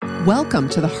Welcome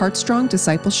to the Heartstrong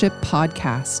Discipleship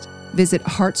Podcast. Visit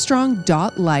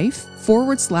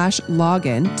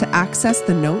heartstrong.life/login to access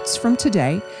the notes from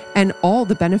today and all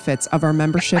the benefits of our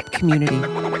membership community.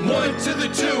 1 to the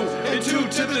 2 and 2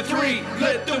 to the 3.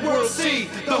 Let the world see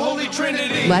the Holy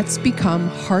Trinity. Let's become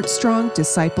Heartstrong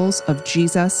disciples of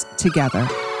Jesus together.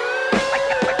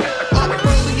 Up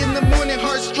early in the morning,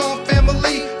 Heartstrong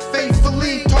family,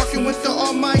 faithfully talking with the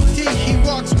Almighty. He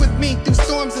walks with me through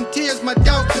storms and tears, my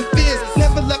doubts and fears.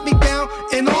 Never let me down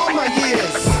in all my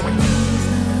years.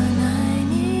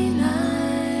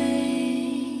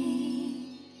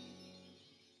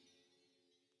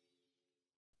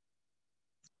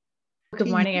 Good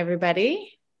morning,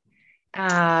 everybody.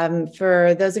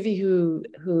 For those of you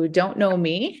who don't know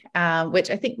me, which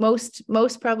I think most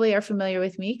probably are familiar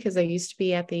with me because I used to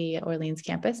be at the Orleans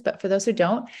campus, but for those who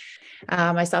don't,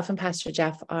 myself and Pastor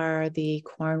Jeff are the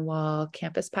Cornwall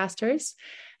campus pastors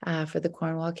for the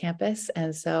Cornwall campus.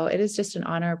 And so it is just an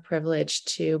honor, privilege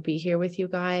to be here with you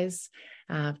guys,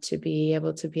 to be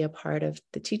able to be a part of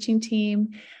the teaching team,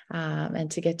 and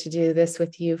to get to do this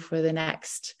with you for the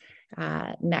next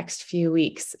few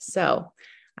weeks. So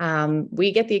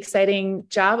we get the exciting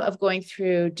job of going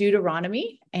through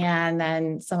Deuteronomy and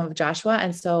then some of Joshua.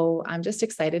 And so I'm just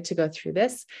excited to go through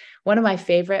this. One of my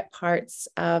favorite parts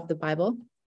of the Bible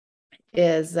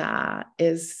is the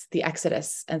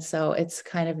Exodus. And so it's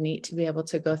kind of neat to be able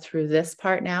to go through this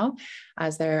part now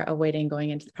as they're awaiting going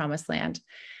into the promised land.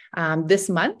 This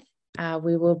month,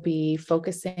 we will be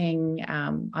focusing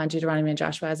on Deuteronomy and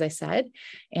Joshua, as I said,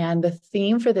 and the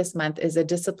theme for this month is a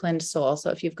disciplined soul. So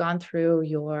if you've gone through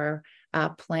your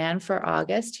plan for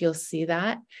August, you'll see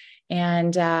that.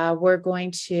 And we're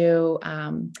going to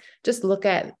just look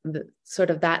at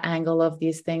sort of that angle of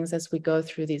these things as we go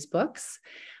through these books.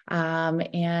 I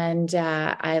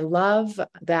love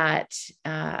that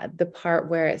the part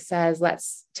where it says,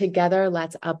 let's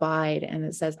abide. And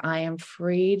it says, I am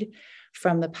freed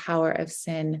from the power of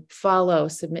sin, follow,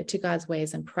 submit to God's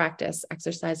ways, and practice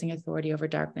exercising authority over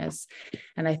darkness.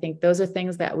 And I think those are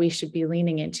things that we should be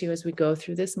leaning into as we go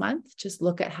through this month. Just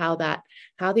look at how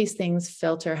these things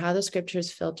filter, how the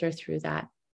scriptures filter through that.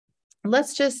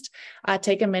 Let's just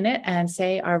take a minute and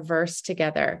say our verse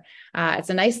together. It's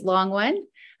a nice long one.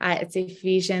 It's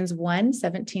Ephesians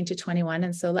 1:17-21.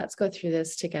 And so let's go through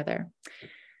this together.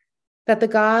 That the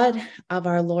God of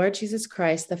our Lord Jesus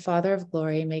Christ, the Father of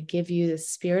glory, may give you the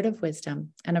spirit of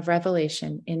wisdom and of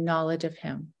revelation in knowledge of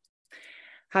him,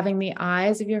 having the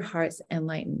eyes of your hearts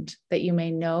enlightened, that you may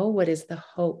know what is the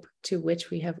hope to which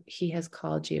he has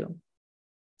called you,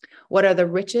 what are the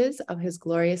riches of his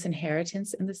glorious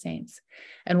inheritance in the saints,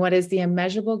 and what is the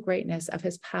immeasurable greatness of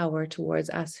his power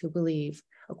towards us who believe,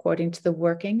 according to the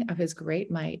working of his great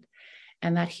might,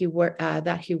 and that he worked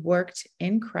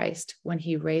in Christ when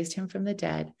he raised him from the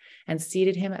dead and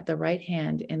seated him at the right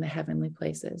hand in the heavenly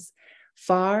places,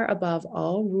 far above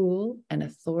all rule and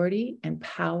authority and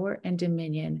power and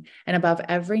dominion, and above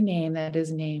every name that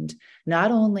is named,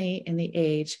 not only in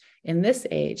this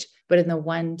age, but in the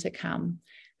one to come.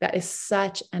 That is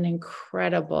such an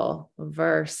incredible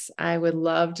verse. I would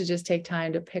love to just take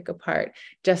time to pick apart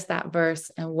just that verse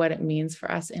and what it means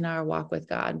for us in our walk with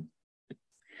God.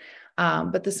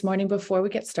 But this morning, before we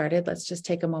get started, let's just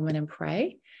take a moment and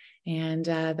pray, and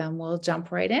then we'll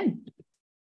jump right in.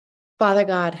 Father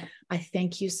God, I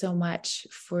thank you so much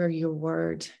for your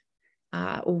word.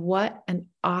 What an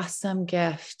awesome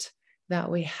gift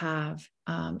that we have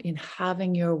in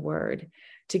having your word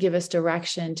to give us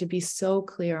direction, to be so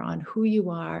clear on who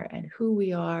you are and who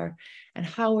we are and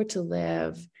how we're to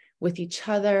live with each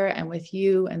other and with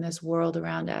you and this world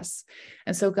around us.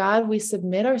 And so, God, we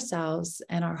submit ourselves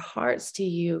and our hearts to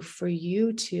you for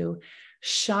you to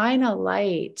shine a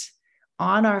light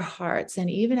on our hearts.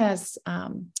 And even as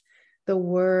the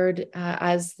word,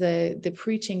 as the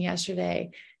preaching yesterday,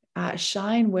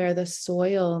 shine where the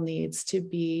soil needs to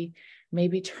be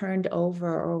maybe turned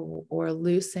over or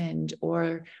loosened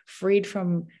or freed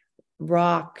from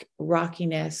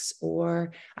rockiness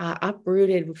or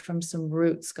uprooted from some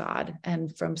roots, God,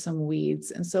 and from some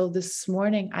weeds. And so this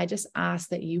morning, I just ask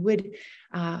that you would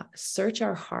search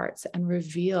our hearts and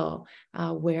reveal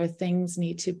where things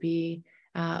need to be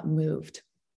moved.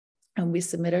 And we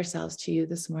submit ourselves to you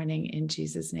this morning in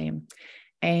Jesus' name.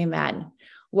 Amen.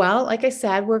 Well, like I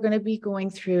said, we're going to be going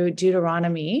through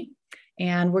Deuteronomy,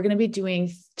 and we're going to be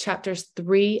doing chapters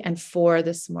 3 and 4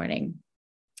 this morning.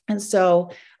 And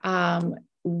so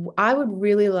I would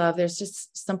really love, there's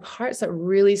just some parts that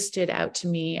really stood out to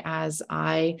me as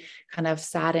I kind of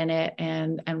sat in it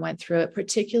and went through it,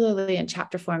 particularly in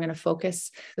chapter 4. I'm going to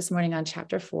focus this morning on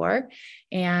chapter 4.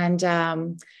 And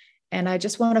And I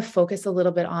just want to focus a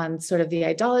little bit on sort of the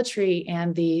idolatry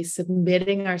and the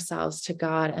submitting ourselves to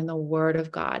God and the word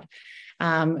of God.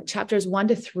 Chapters 1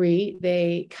 to 3,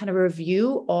 they kind of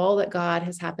review all that God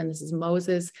has happened. This is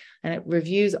Moses, and it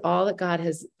reviews all that God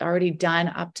has already done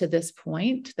up to this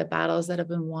point, the battles that have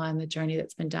been won, the journey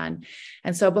that's been done.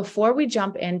 And so before we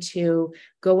jump into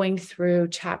going through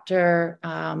chapter,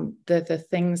 the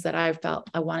things that I felt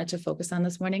I wanted to focus on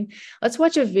this morning, let's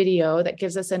watch a video that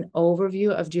gives us an overview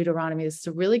of Deuteronomy. This is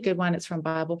a really good one. It's from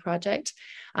Bible Project.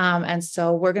 And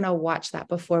so we're going to watch that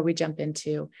before we jump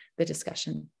into the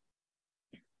discussion.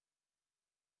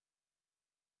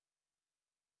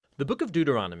 The book of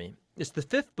Deuteronomy is the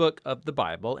fifth book of the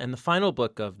Bible and the final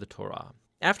book of the Torah.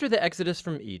 After the exodus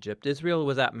from Egypt, Israel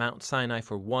was at Mount Sinai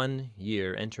for 1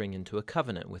 year, entering into a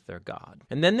covenant with their God.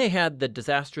 And then they had the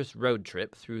disastrous road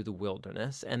trip through the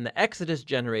wilderness, and the Exodus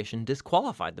generation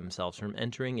disqualified themselves from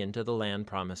entering into the land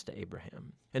promised to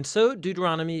Abraham. And so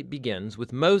Deuteronomy begins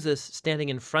with Moses standing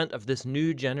in front of this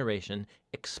new generation,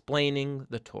 explaining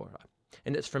the Torah.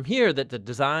 And it's from here that the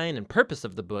design and purpose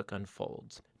of the book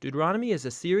unfolds. Deuteronomy is a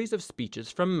series of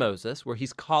speeches from Moses where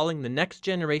he's calling the next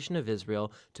generation of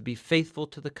Israel to be faithful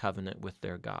to the covenant with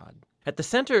their God. At the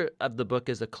center of the book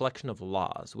is a collection of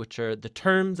laws, which are the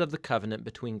terms of the covenant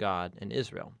between God and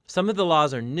Israel. Some of the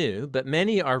laws are new, but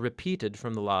many are repeated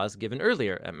from the laws given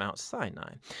earlier at Mount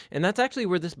Sinai. And that's actually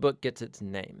where this book gets its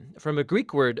name, from a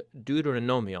Greek word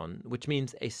Deuteronomion, which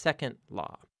means a second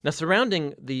law. Now,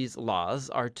 surrounding these laws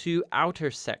are two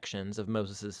outer sections of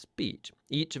Moses' speech.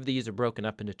 Each of these are broken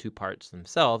up into two parts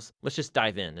themselves. Let's just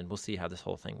dive in and we'll see how this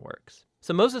whole thing works.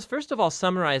 So Moses, first of all,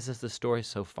 summarizes the story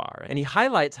so far, and he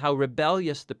highlights how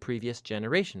rebellious the previous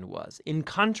generation was, in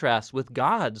contrast with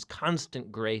God's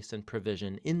constant grace and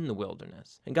provision in the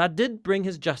wilderness. And God did bring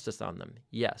his justice on them,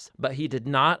 yes, but he did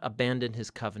not abandon his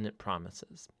covenant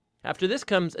promises. After this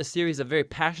comes a series of very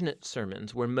passionate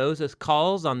sermons where Moses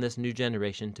calls on this new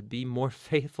generation to be more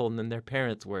faithful than their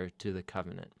parents were to the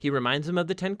covenant. He reminds them of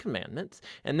the 10 Commandments,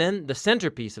 and then the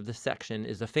centerpiece of this section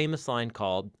is a famous line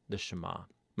called the Shema.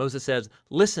 Moses says,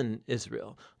 "Listen,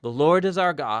 Israel, the Lord is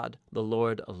our God, the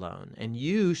Lord alone, and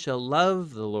you shall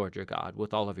love the Lord your God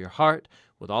with all of your heart,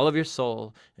 with all of your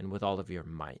soul, and with all of your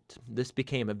might." This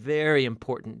became a very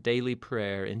important daily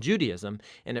prayer in Judaism,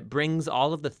 and it brings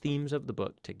all of the themes of the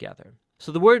book together.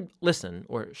 So the word listen,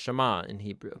 or Shema in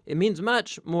Hebrew, it means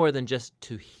much more than just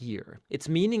to hear. Its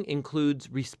meaning includes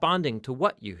responding to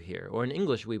what you hear, or in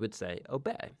English we would say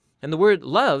obey. And the word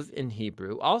love in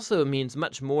Hebrew also means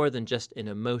much more than just an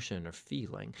emotion or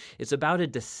feeling. It's about a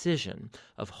decision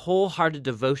of wholehearted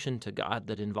devotion to God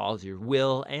that involves your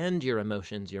will and your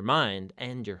emotions, your mind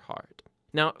and your heart.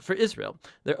 Now, for Israel,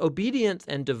 their obedience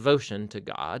and devotion to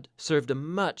God served a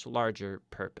much larger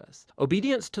purpose.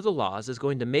 Obedience to the laws is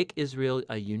going to make Israel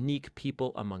a unique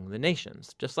people among the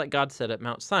nations. Just like God said at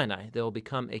Mount Sinai, they will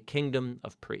become a kingdom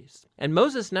of priests. And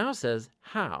Moses now says,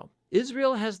 how?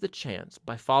 Israel has the chance,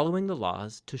 by following the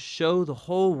laws, to show the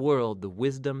whole world the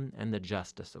wisdom and the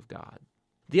justice of God.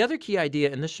 The other key idea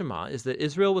in the Shema is that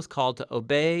Israel was called to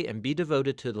obey and be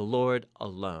devoted to the Lord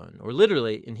alone. Or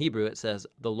literally, in Hebrew, it says,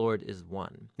 the Lord is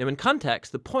one. Now, in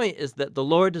context, the point is that the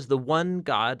Lord is the one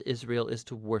God Israel is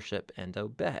to worship and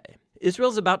obey.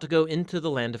 Israel's about to go into the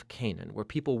land of Canaan, where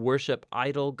people worship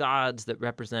idol gods that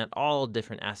represent all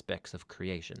different aspects of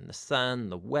creation, the sun,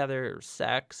 the weather,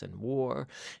 sex, and war.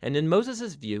 And in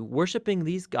Moses' view, worshiping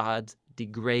these gods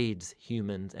degrades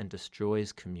humans and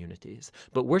destroys communities.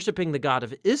 But worshiping the God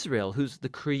of Israel, who's the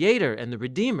creator and the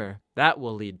redeemer, that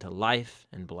will lead to life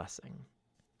and blessing.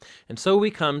 And so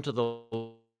we come to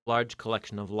the large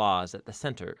collection of laws at the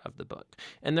center of the book.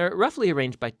 And they're roughly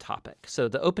arranged by topic. So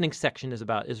the opening section is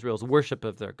about Israel's worship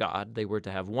of their God. They were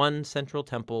to have one central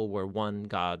temple where one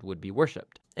God would be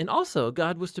worshipped. And also,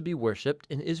 God was to be worshipped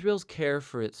in Israel's care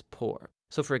for its poor.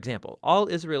 So, for example, all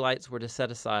Israelites were to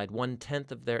set aside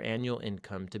 1/10 of their annual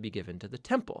income to be given to the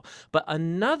temple. But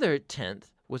another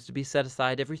 10th was to be set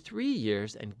aside every 3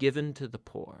 years and given to the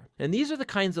poor. And these are the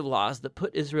kinds of laws that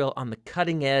put Israel on the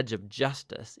cutting edge of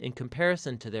justice in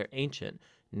comparison to their ancient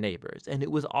neighbors, and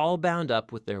it was all bound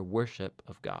up with their worship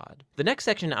of God. The next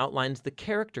section outlines the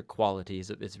character qualities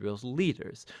of Israel's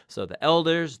leaders. So the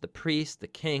elders, the priests, the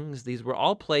kings, these were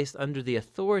all placed under the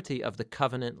authority of the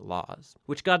covenant laws,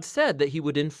 which God said that he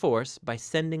would enforce by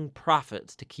sending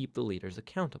prophets to keep the leaders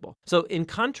accountable. So in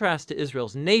contrast to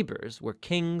Israel's neighbors, where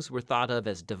kings were thought of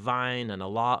as divine and a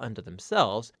law unto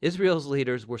themselves, Israel's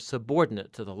leaders were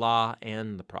subordinate to the law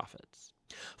and the prophets.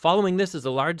 Following this is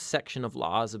a large section of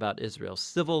laws about Israel's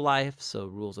civil life, so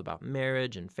rules about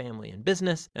marriage and family and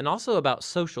business, and also about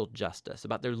social justice,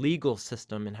 about their legal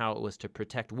system and how it was to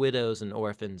protect widows and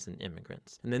orphans and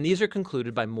immigrants. And then these are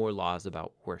concluded by more laws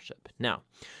about worship. Now,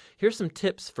 here's some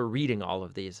tips for reading all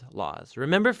of these laws.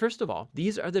 Remember, first of all,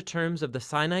 these are the terms of the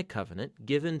Sinai covenant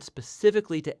given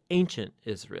specifically to ancient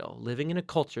Israel, living in a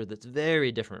culture that's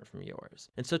very different from yours.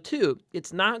 And so, two,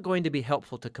 it's not going to be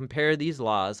helpful to compare these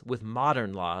laws with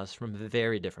modern laws from a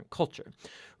very different culture.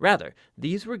 Rather,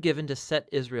 these were given to set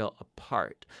Israel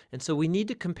apart. And so we need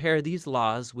to compare these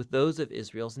laws with those of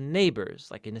Israel's neighbors,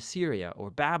 like in Assyria or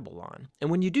Babylon.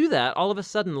 And when you do that, all of a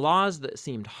sudden laws that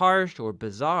seemed harsh or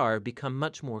bizarre become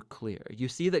much more clear. You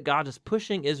see that God is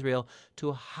pushing Israel to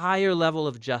a higher level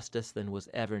of justice than was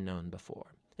ever known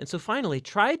before. And so finally,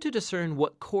 try to discern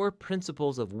what core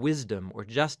principles of wisdom or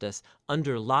justice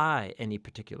underlie any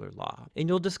particular law, and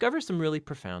you'll discover some really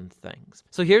profound things.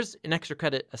 So here's an extra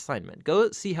credit assignment.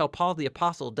 Go see how Paul the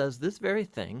Apostle does this very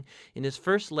thing in his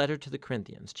first letter to the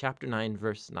Corinthians, chapter 9,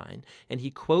 verse 9, and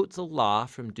he quotes a law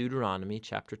from Deuteronomy,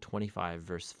 chapter 25,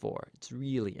 verse 4. It's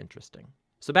really interesting.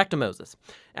 So back to Moses.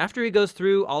 After he goes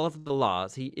through all of the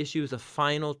laws, he issues a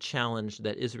final challenge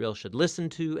that Israel should listen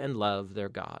to and love their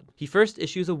God. He first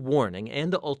issues a warning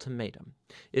and an ultimatum.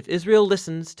 If Israel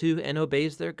listens to and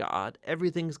obeys their God,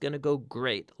 everything's going to go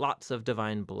great, lots of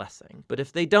divine blessing. But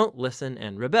if they don't listen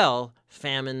and rebel,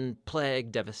 famine,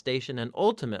 plague, devastation, and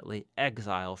ultimately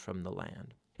exile from the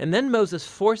land. And then Moses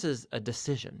forces a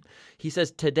decision. He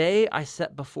says, "Today I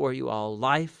set before you all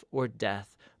life or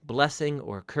death, blessing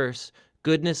or curse,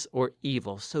 goodness or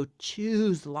evil. So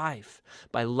choose life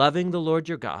by loving the Lord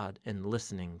your God and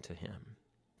listening to him."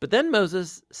 But then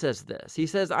Moses says this. He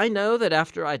says, "I know that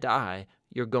after I die,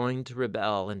 you're going to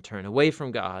rebel and turn away from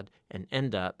God and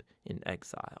end up in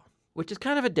exile." Which is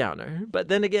kind of a downer. But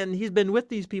then again, he's been with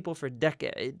these people for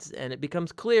decades, and it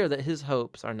becomes clear that his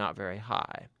hopes are not very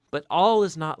high. But all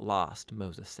is not lost,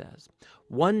 Moses says.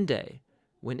 One day,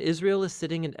 when Israel is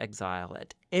sitting in exile,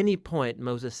 at any point,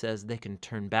 Moses says they can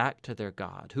turn back to their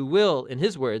God, who will, in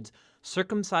his words,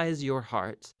 circumcise your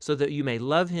hearts so that you may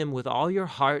love him with all your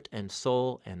heart and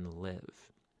soul and live.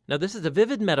 Now, this is a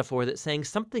vivid metaphor that's saying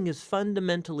something is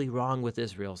fundamentally wrong with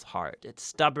Israel's heart. It's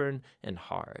stubborn and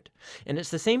hard. And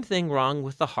it's the same thing wrong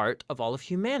with the heart of all of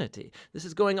humanity. This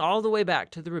is going all the way back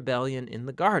to the rebellion in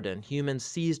the garden. Humans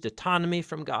seized autonomy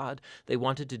from God. They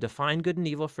wanted to define good and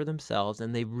evil for themselves,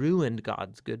 and they ruined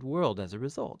God's good world as a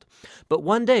result. But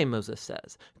one day, Moses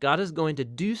says, God is going to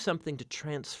do something to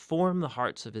transform the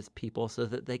hearts of his people so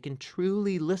that they can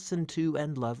truly listen to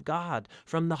and love God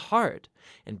from the heart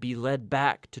and be led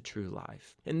back to true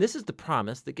life. And this is the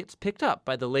promise that gets picked up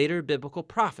by the later biblical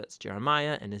prophets,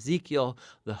 Jeremiah and Ezekiel,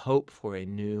 the hope for a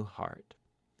new heart.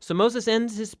 So Moses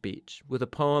ends his speech with a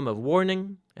poem of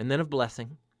warning and then of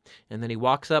blessing, and then he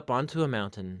walks up onto a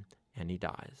mountain and he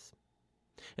dies.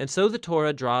 And so the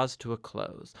Torah draws to a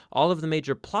close. All of the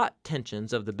major plot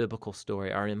tensions of the biblical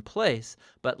story are in place,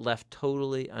 but left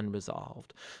totally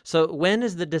unresolved. So when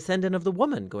is the descendant of the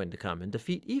woman going to come and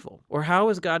defeat evil? Or how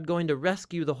is God going to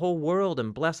rescue the whole world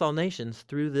and bless all nations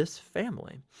through this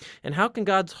family? And how can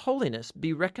God's holiness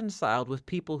be reconciled with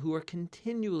people who are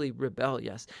continually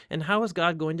rebellious? And how is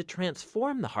God going to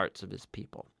transform the hearts of his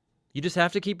people? You just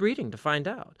have to keep reading to find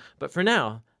out. But for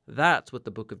now, that's what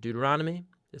the book of Deuteronomy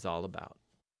is all about.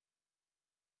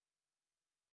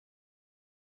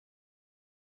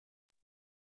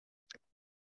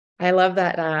 I love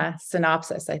that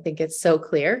synopsis. I think it's so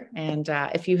clear. And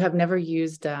if you have never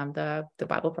used the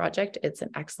Bible Project, it's an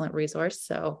excellent resource.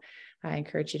 So I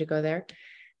encourage you to go there.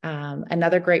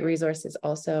 Another great resource is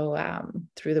also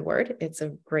Through the Word. It's a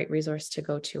great resource to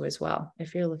go to as well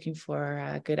if you're looking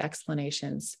for good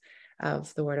explanations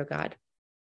of the Word of God.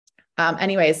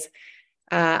 Anyways,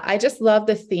 I just love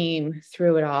the theme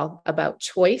through it all about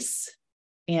choice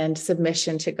and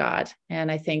submission to God.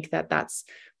 And I think that that's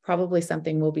probably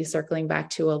something we'll be circling back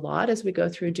to a lot as we go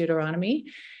through Deuteronomy,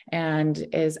 and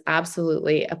is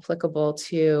absolutely applicable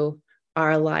to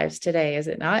our lives today, is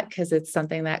it not? Because it's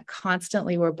something that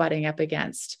constantly we're butting up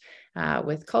against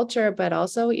with culture, but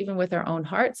also even with our own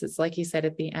hearts. It's like he said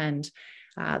at the end,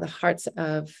 the hearts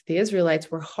of the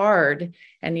Israelites were hard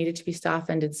and needed to be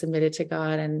softened and submitted to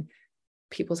God, and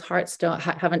people's hearts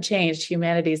haven't changed.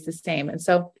 Humanity is the same. And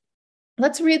so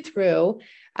let's read through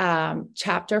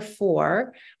chapter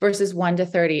 4, verses 1 to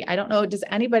 30. I don't know, does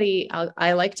anybody,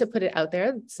 I like to put it out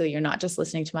there so you're not just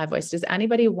listening to my voice. Does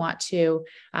anybody want to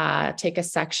take a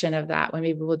section of that when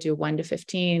maybe we'll do 1 to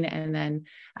 15 and then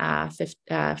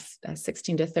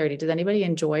 16 to 30? Does anybody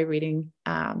enjoy reading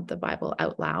the Bible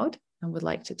out loud and would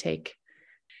like to take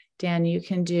Dan, you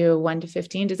can do 1 to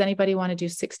 15. Does anybody want to do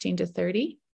 16 to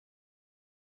 30?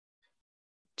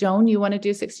 Joan, you want to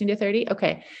do 16 to 30?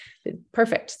 Okay,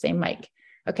 perfect. Same mic.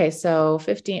 Okay, so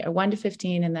 15 or 1 to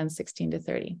 15 and then 16 to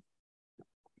 30.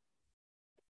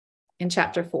 In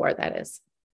chapter 4, that is.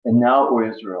 And now, O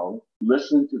Israel,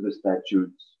 listen to the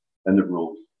statutes and the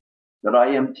rules that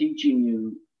I am teaching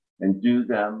you, and do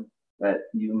them, that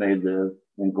you may live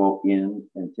and go in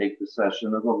and take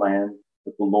possession of the land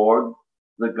that the Lord,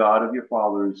 the God of your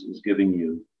fathers, is giving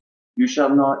you. You shall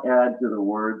not add to the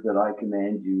word that I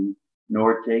command you,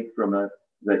 nor take from it,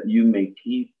 that you may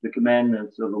keep the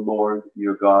commandments of the Lord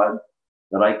your God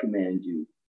that I command you.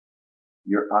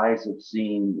 Your eyes have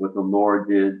seen what the Lord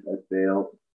did at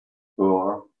Baal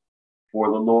Peor,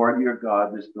 for the Lord your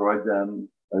God destroyed them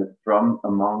from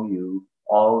among you,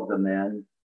 all the men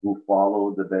who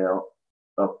followed the Baal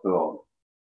of Peor.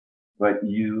 But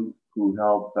you who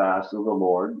held fast to the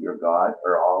Lord your God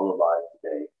are all alive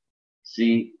today.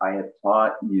 See, I have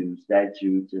taught you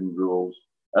statutes and rules,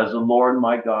 as the Lord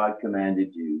my God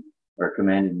commanded you, or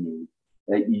commanded me,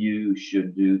 that you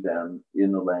should do them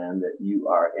in the land that you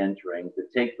are entering to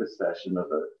take possession of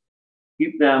it.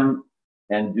 Keep them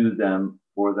and do them,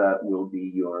 for that will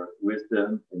be your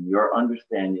wisdom and your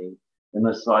understanding in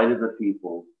the sight of the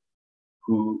people,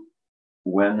 who,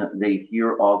 when they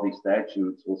hear all these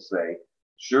statutes, will say,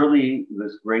 surely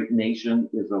this great nation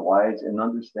is a wise and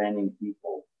understanding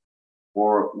people.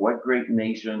 For what great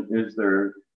nation is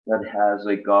there that has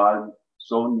a God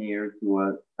so near to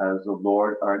us as the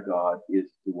Lord our God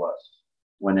is to us,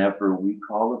 whenever we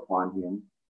call upon him?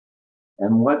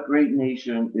 And what great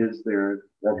nation is there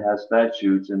that has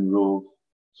statutes and rules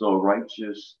so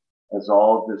righteous as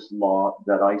all this law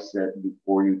that I set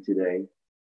before you today?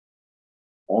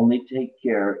 Only take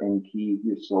care and keep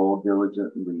your soul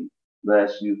diligently,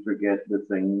 lest you forget the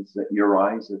things that your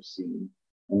eyes have seen,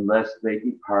 and lest they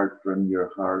depart from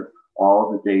your heart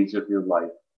all the days of your life.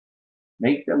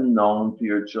 Make them known to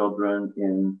your children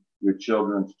and your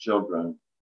children's children,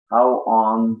 how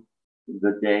on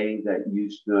the day that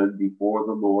you stood before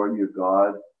the Lord your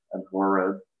God at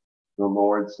Horeb, the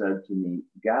Lord said to me,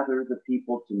 gather the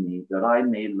people to me, that I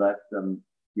may let them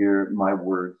hear my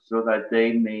words, so that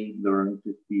they may learn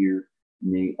to fear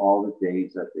me all the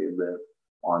days that they live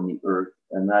on the earth,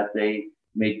 and that they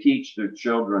may teach their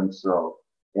children so.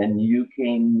 And you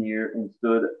came near and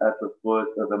stood at the foot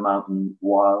of the mountain,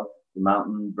 while the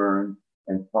mountain burned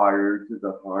and fire to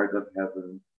the heart of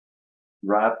heaven,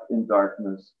 wrapped in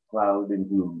darkness, cloud, and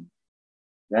gloom.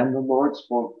 Then the Lord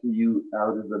spoke to you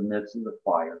out of the midst of the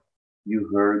fire. You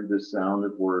heard the sound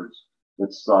of words,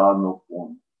 but saw no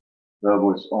form. There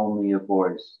was only a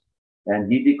voice. And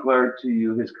he declared to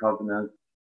you his covenant,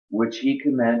 which he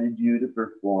commanded you to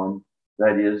perform,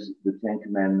 that is, the 10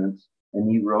 Commandments, and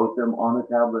he wrote them on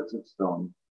the tablets of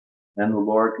stone. And the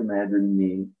Lord commanded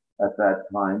me at that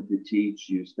time to teach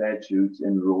you statutes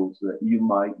and rules, that you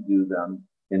might do them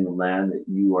in the land that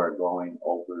you are going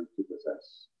over to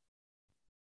possess.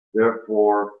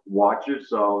 Therefore, watch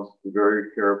yourselves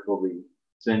very carefully,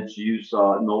 since you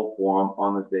saw no form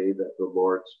on the day that the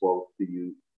Lord spoke to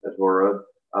you at Horeb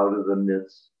out of the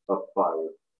midst of fire.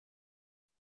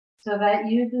 So that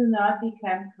you do not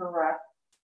become corrupt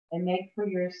and make for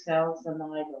yourselves an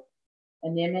idol,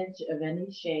 an image of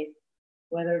any shape,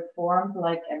 whether formed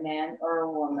like a man or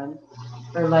a woman,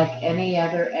 or like any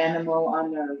other animal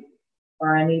on earth,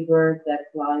 or any bird that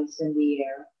flies in the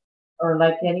air, or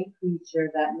like any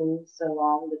creature that moves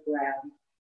along the ground,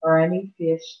 or any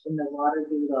fish in the water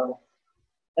below.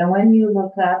 And when you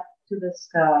look up to the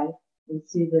sky and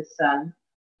see the sun,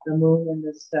 the moon, and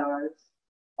the stars,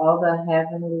 all the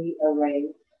heavenly array,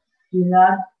 do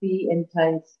not be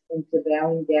enticed into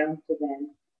bowing down to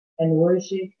them and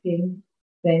worshiping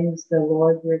things the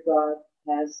Lord your God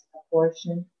has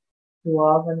apportioned to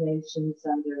all the nations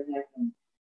under heaven.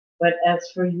 But as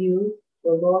for you,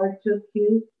 the Lord took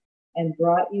you and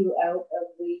brought you out of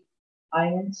the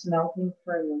iron smelting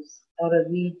furnace, out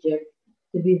of Egypt,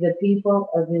 to be the people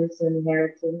of his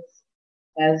inheritance,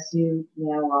 as you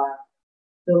now are.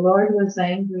 The Lord was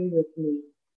angry with me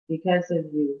because of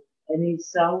you, and he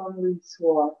solemnly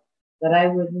swore that I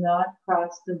would not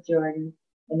cross the Jordan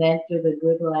and enter the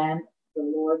good land the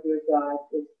Lord your God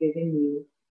is giving you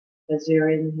as your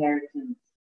inheritance.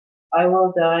 I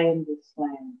will die in this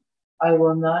land. I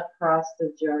will not cross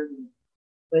the Jordan,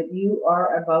 but you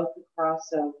are about to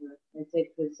cross over and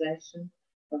take possession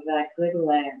of that good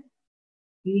land.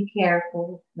 Be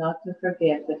careful not to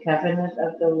forget the covenant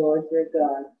of the Lord your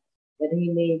God that he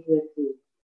made with you.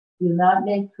 Do not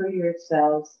make for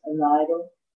yourselves an idol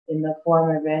in the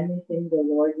form of anything the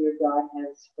Lord your God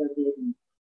has forbidden.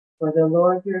 For the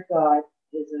Lord your God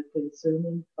is a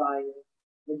consuming fire,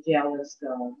 a jealous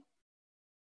God.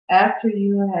 After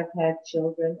you have had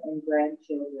children and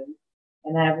grandchildren,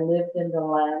 and have lived in the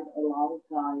land a long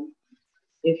time,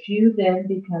 if you then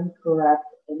become corrupt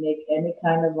and make any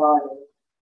kind of idol,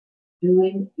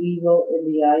 doing evil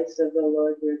in the eyes of the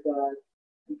Lord your God,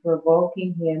 and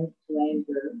provoking him to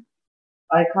anger,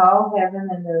 I call heaven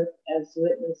and earth as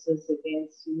witnesses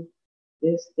against you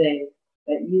this day,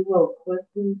 that you will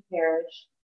quickly perish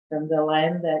from the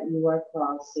land that you are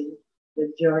crossing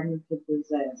the Jordan to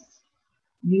possess.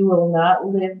 You will not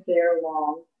live there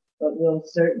long, but will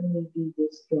certainly be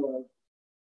destroyed.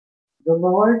 The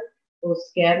Lord will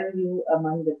scatter you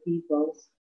among the peoples,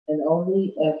 and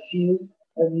only a few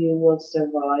of you will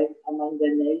survive among the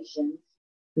nations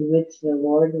to which the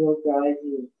Lord will drive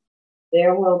you.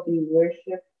 There will be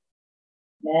worship,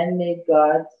 man-made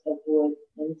gods of wood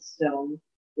and stone,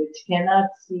 which cannot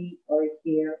see or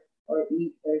hear or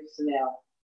eat or smell.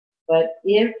 But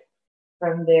if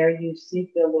from there you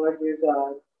seek the Lord your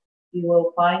God, you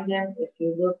will find him if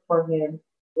you look for him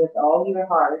with all your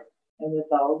heart and with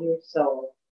all your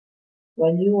soul.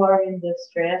 When you are in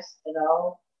distress and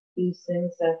all these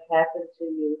things have happened to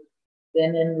you,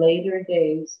 then in later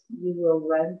days you will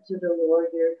run to the Lord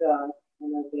your God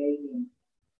and obey him.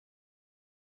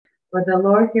 For the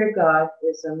Lord your God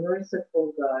is a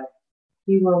merciful God.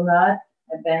 He will not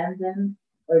abandon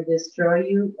or destroy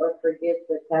you or forget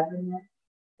the covenant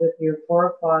with your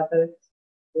forefathers,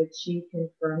 which he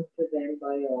confirmed to them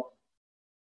by oath.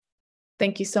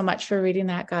 Thank you so much for reading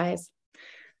that, guys.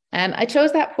 And I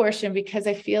chose that portion because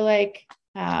I feel like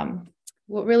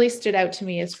what really stood out to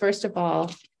me is, first of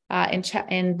all,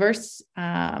 in verse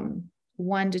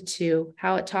 1 to 2,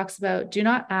 how it talks about, do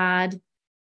not add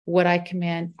what I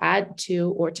command, add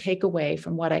to or take away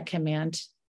from what I command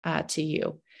to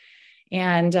you.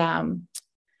 And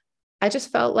I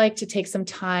just felt like to take some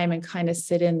time and kind of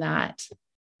sit in that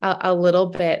a little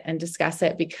bit and discuss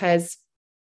it, because,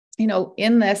 you know,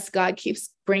 in this, God keeps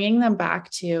bringing them back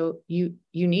to you.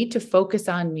 You need to focus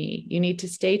on me. You need to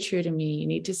stay true to me. You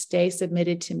need to stay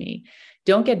submitted to me.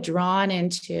 Don't get drawn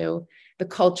into the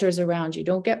cultures around you.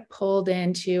 Don't get pulled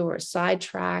into or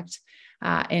sidetracked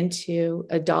into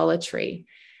idolatry.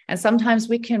 And sometimes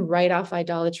we can write off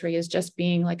idolatry as just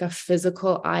being like a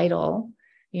physical idol.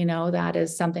 You know, that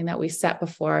is something that we set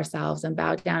before ourselves and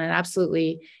bow down. And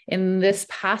absolutely, in this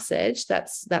passage,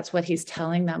 that's what he's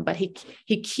telling them. But he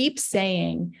keeps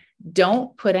saying,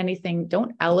 don't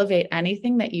elevate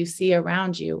anything that you see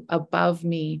around you above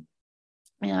me.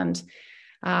 And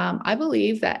I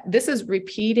believe that this is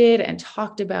repeated and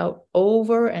talked about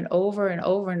over and over and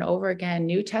over and over again.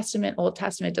 New Testament, Old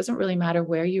Testament, it doesn't really matter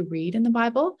where you read in the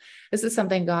Bible. This is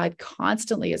something God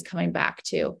constantly is coming back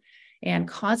to, and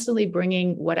constantly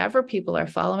bringing whatever people are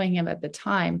following him at the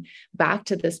time back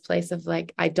to this place of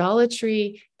like,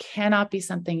 idolatry cannot be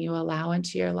something you allow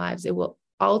into your lives. It will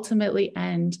ultimately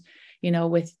end, you know,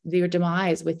 with your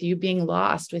demise, with you being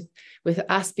lost, with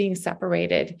us being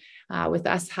separated, with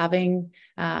us having,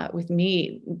 with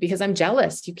me, because I'm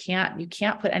jealous. You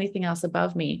can't put anything else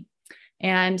above me.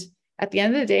 And at the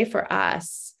end of the day, for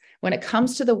us, when it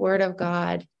comes to the word of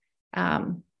God,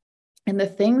 and the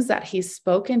things that he's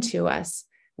spoken to us,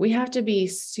 we have to be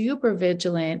super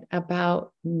vigilant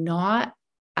about not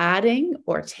adding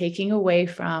or taking away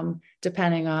from,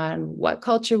 depending on what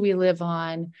culture we live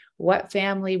on, what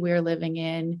family we're living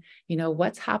in, you know,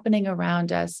 what's happening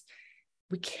around us.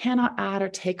 We cannot add or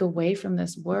take away from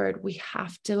this word. We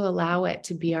have to allow it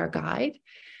to be our guide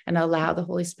and allow the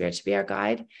Holy Spirit to be our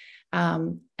guide,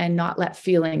 and not let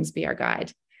feelings be our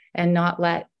guide, and not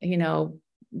let, you know,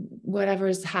 whatever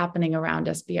is happening around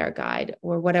us be our guide,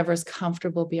 or whatever is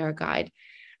comfortable be our guide.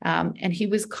 And he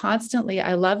was constantly,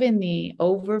 I love in the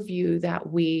overview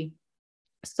that we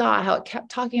saw how it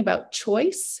kept talking about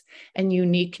choice and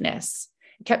uniqueness.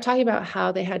 It kept talking about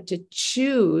how they had to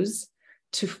choose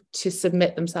to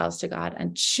submit themselves to God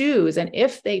and choose. And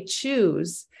if they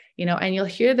choose, you know, and you'll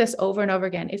hear this over and over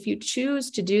again, if you choose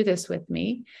to do this with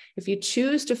me, if you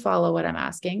choose to follow what I'm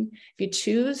asking, if you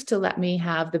choose to let me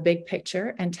have the big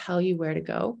picture and tell you where to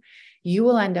go, you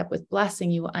will end up with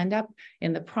blessing. You will end up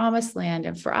in the promised land.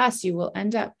 And for us, you will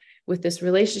end up with this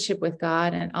relationship with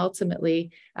God and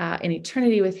ultimately in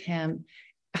eternity with him.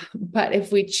 But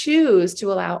if we choose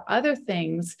to allow other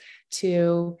things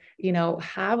to, you know,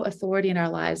 have authority in our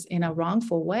lives in a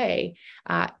wrongful way,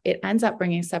 it ends up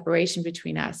bringing separation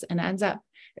between us and ends up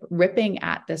ripping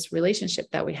at this relationship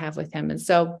that we have with him. And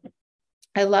so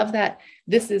I love that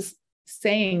this is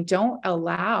saying, don't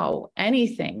allow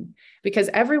anything, because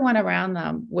everyone around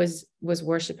them was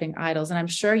worshiping idols. And I'm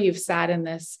sure you've sat in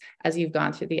this as you've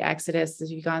gone through the Exodus,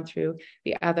 as you've gone through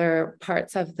the other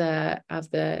parts of the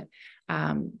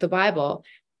Bible,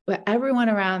 but everyone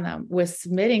around them was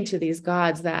submitting to these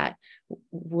gods that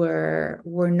were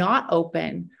not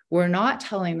open, were not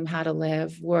telling them how to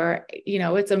live,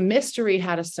 it's a mystery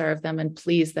how to serve them and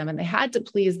please them. And they had to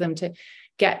please them to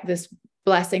get this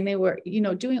blessing. They were,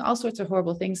 doing all sorts of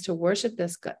horrible things to worship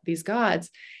these gods.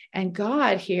 And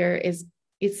God here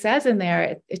it says in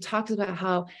there, it talks about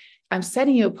how I'm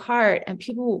setting you apart, and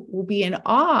people will be in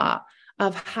awe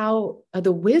of how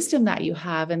the wisdom that you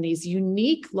have and these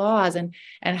unique laws and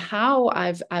how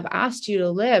I've asked you to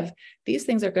live. These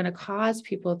things are going to cause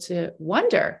people to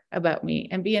wonder about me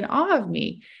and be in awe of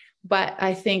me. But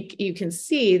I think you can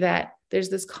see that there's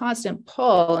this constant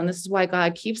pull, and this is why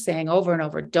God keeps saying over and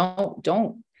over,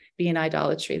 don't be in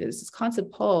idolatry. There's this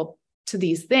constant pull to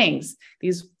these things,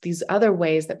 these other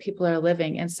ways that people are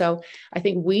living. And so I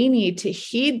think we need to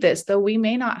heed this, though we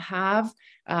may not have,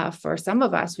 for some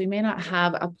of us, we may not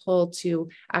have a pull to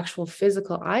actual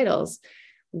physical idols.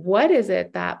 What is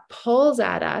it that pulls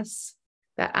at us,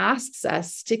 that asks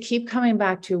us to keep coming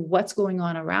back to what's going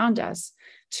on around us,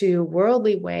 to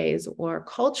worldly ways or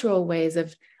cultural ways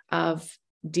of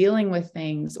dealing with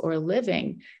things or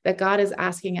living, that God is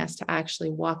asking us to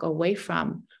actually walk away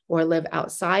from or live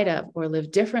outside of or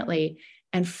live differently?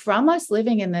 And from us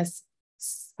living in this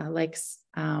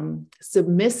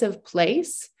submissive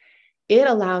place, it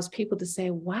allows people to say,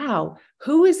 wow,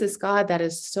 who is this God that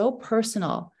is so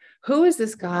personal? Who is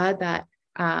this God that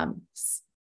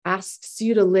asks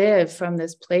you to live from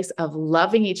this place of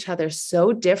loving each other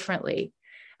so differently?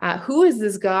 Who is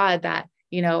this God that,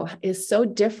 is so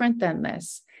different than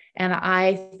this? And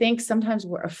I think sometimes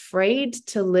we're afraid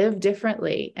to live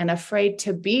differently and afraid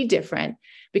to be different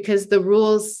because the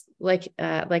rules, like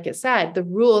it said, the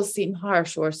rules seem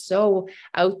harsh or so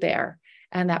out there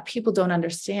and that people don't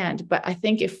understand. But I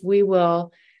think if we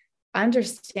will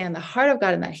understand the heart of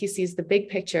God and that he sees the big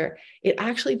picture, it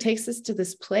actually takes us to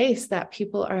this place that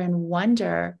people are in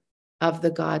wonder of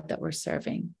the God that we're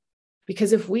serving.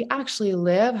 Because if we actually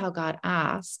live how God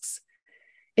asks,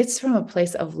 it's from a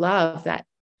place of love that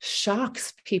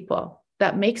shocks people,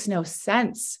 that makes no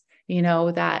sense,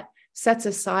 that sets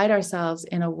aside ourselves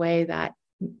in a way that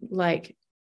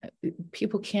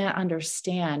people can't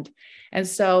understand. And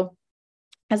so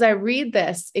as I read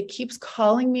this, it keeps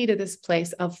calling me to this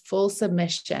place of full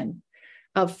submission,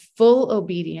 of full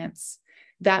obedience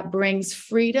that brings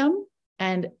freedom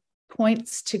and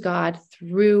points to God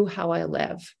through how I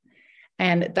live.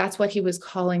 And that's what he was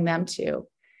calling them to.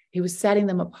 He was setting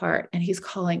them apart, and he's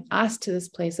calling us to this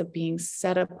place of being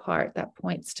set apart that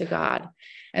points to God.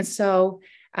 And so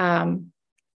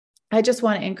I just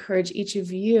want to encourage each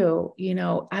of you,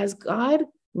 as God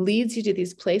leads you to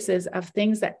these places of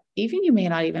things that even you may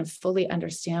not even fully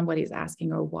understand what he's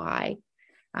asking or why,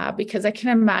 because I can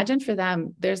imagine for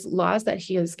them, there's laws that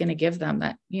he is going to give them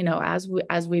that,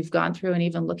 as we've gone through and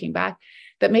even looking back,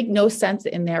 that make no sense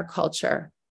in their culture,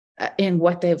 in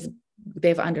what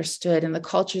they've understood and the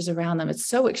cultures around them. It's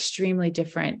so extremely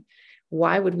different.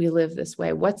 Why would we live this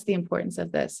way? What's the importance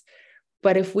of this?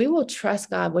 But if we will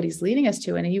trust God, what he's leading us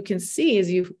to, and you can see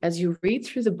as you read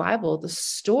through the Bible, the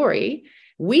story,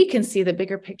 we can see the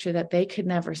bigger picture that they could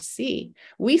never see.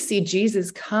 We see Jesus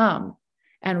come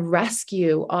and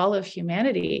rescue all of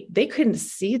humanity. They couldn't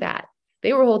see that.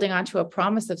 They were holding on to a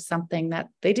promise of something that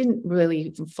they didn't really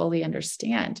even fully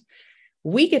understand.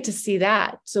 We get to see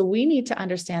that. So we need to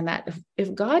understand that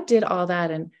if God did all that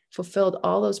and fulfilled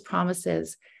all those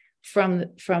promises from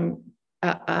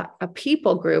a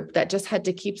people group that just had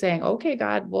to keep saying, okay,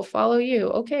 God, we'll follow you.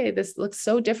 Okay, this looks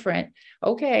so different.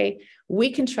 Okay,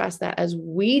 we can trust that as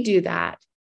we do that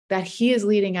he is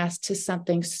leading us to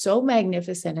something so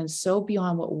magnificent and so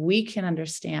beyond what we can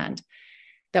understand,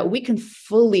 that we can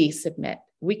fully submit.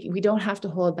 We don't have to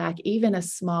hold back even a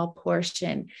small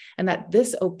portion, and that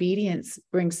this obedience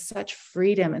brings such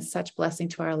freedom and such blessing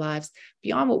to our lives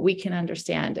beyond what we can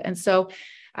understand. And so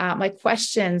my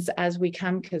questions as we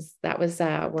come, because that was,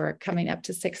 we're coming up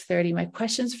to 6:30. My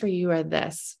questions for you are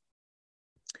this,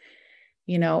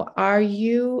 are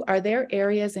there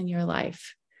areas in your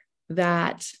life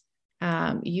that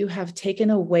you have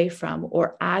taken away from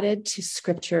or added to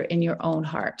scripture in your own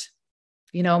heart?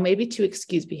 Maybe to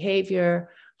excuse behavior,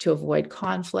 to avoid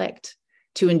conflict,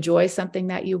 to enjoy something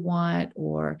that you want,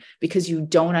 or because you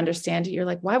don't understand it, you're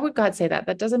like, why would God say that?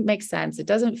 That doesn't make sense. It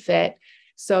doesn't fit.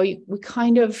 So we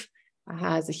kind of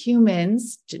as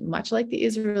humans, much like the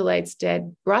Israelites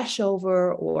did, brush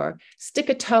over or stick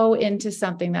a toe into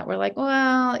something that we're like,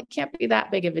 well, it can't be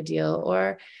that big of a deal,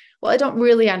 or, well, I don't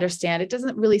really understand. It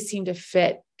doesn't really seem to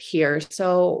fit here.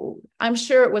 So I'm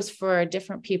sure it was for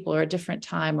different people or a different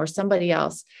time or somebody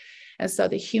else. And so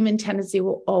the human tendency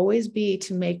will always be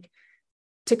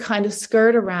to kind of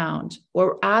skirt around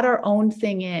or add our own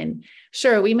thing in.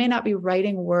 Sure, we may not be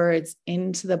writing words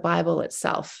into the Bible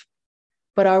itself,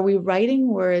 but are we writing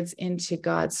words into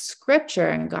God's scripture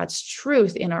and God's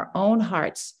truth in our own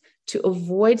hearts to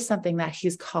avoid something that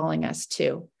he's calling us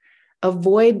to?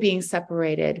 Avoid being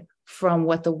separated from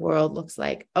what the world looks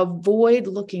like. Avoid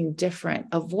looking different.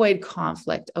 Avoid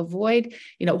conflict. Avoid,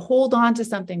 hold on to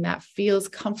something that feels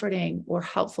comforting or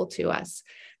helpful to us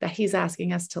that he's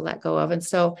asking us to let go of. And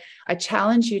so I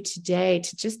challenge you today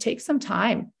to just take some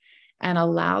time and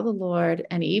allow the Lord,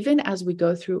 and even as we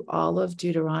go through all of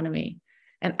Deuteronomy,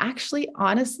 and actually,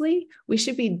 honestly, we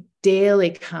should be daily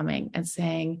coming and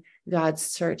saying, God,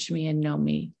 search me and know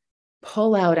me.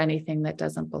 Pull out anything that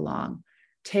doesn't belong.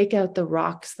 Take out the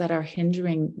rocks that are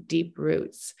hindering deep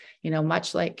roots,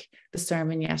 much like the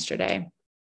sermon yesterday.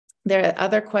 The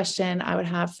other question I would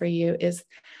have for you is,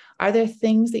 are there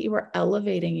things that you are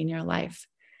elevating in your life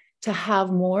to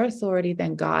have more authority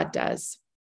than God does?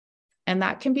 And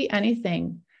that can be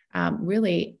anything.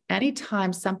 Really,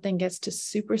 anytime something gets to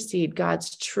supersede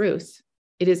God's truth,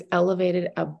 it is elevated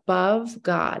above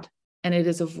God, and it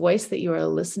is a voice that you are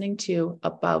listening to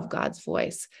above God's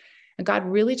voice. And God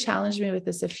really challenged me with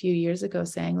this a few years ago,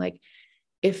 saying, like,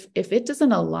 if it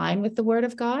doesn't align with the word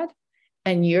of God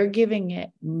and you're giving it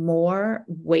more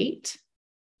weight,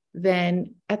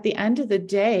 then at the end of the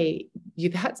day,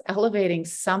 that's elevating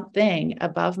something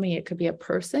above me. It could be a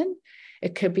person,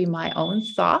 it could be my own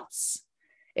thoughts.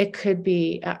 It could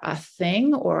be a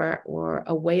thing or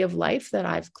a way of life that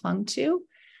I've clung to,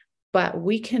 but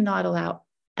we cannot allow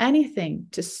anything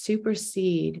to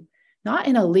supersede, not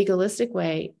in a legalistic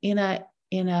way, in a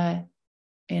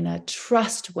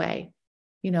trust way,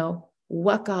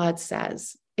 what God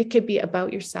says. It could be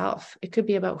about yourself. It could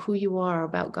be about who you are,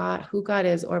 about God, who God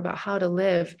is, or about how to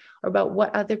live, or about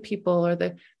what other people or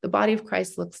the body of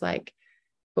Christ looks like.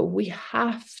 But we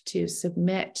have to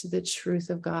submit to the truth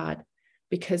of God,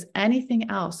 because anything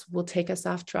else will take us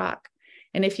off track.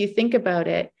 And if you think about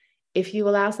it, if you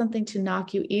allow something to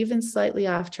knock you even slightly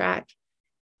off track,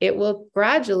 it will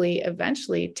gradually,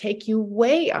 eventually take you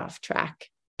way off track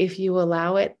if you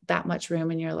allow it that much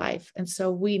room in your life. And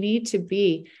so we need to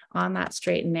be on that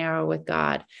straight and narrow with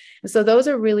God. And so those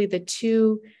are really the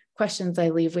two questions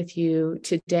I leave with you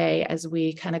today as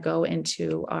we kind of go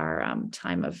into our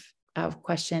time of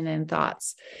question and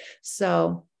thoughts.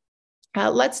 So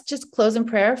let's just close in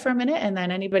prayer for a minute, and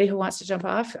then anybody who wants to jump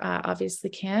off obviously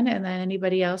can, and then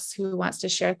anybody else who wants to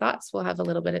share thoughts, we'll have a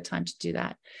little bit of time to do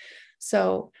that.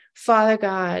 So, Father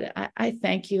God, I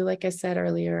thank you, like I said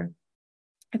earlier,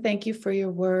 I thank you for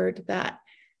your word that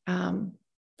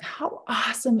how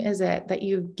awesome is it that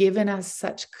you've given us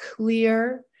such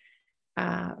clear,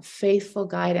 faithful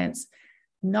guidance,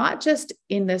 not just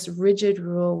in this rigid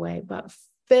rule way, but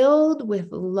filled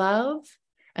with love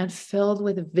and filled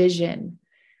with vision.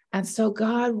 And so,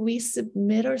 God, we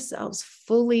submit ourselves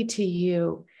fully to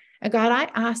you. And God,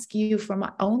 I ask you for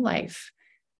my own life.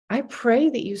 I pray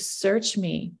that you search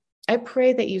me. I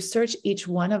pray that you search each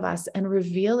one of us and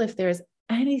reveal if there's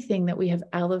anything that we have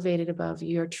elevated above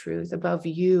your truth, above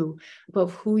you,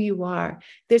 above who you are.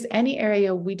 If there's any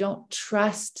area we don't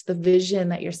trust the vision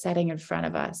that you're setting in front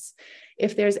of us.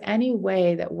 If there's any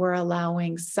way that we're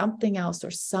allowing something else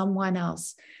or someone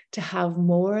else to have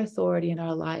more authority in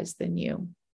our lives than you.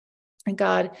 And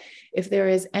God, if there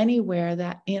is anywhere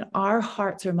that in our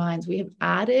hearts or minds we have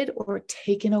added or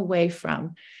taken away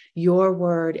from your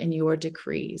word and your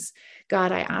decrees,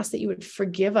 God, I ask that you would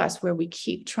forgive us where we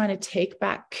keep trying to take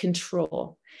back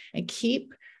control and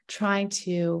keep trying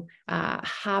to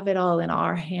have it all in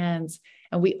our hands.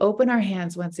 And we open our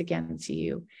hands once again to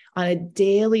you. On a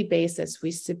daily basis,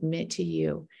 we submit to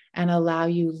you and allow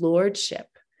you lordship,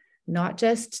 not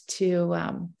just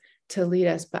to lead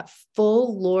us, but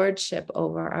full lordship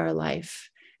over our life.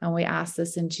 And we ask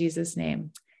this in Jesus'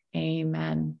 name.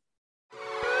 Amen.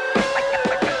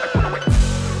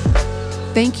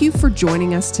 Thank you for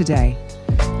joining us today.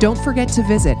 Don't forget to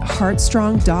visit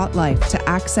heartstrong.life to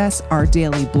access our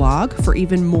daily blog for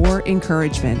even more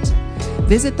encouragement.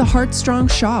 Visit the Heartstrong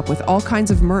shop with all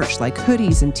kinds of merch like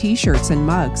hoodies and t-shirts and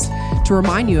mugs to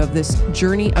remind you of this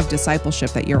journey of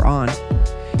discipleship that you're on.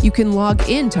 You can log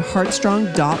in to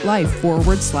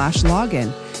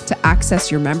heartstrong.life/login to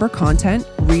access your member content,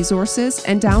 resources,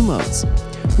 and downloads.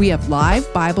 We have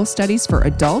live Bible studies for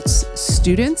adults,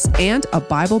 students, and a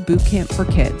Bible boot camp for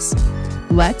kids.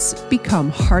 Let's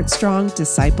become Heartstrong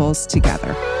disciples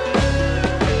together.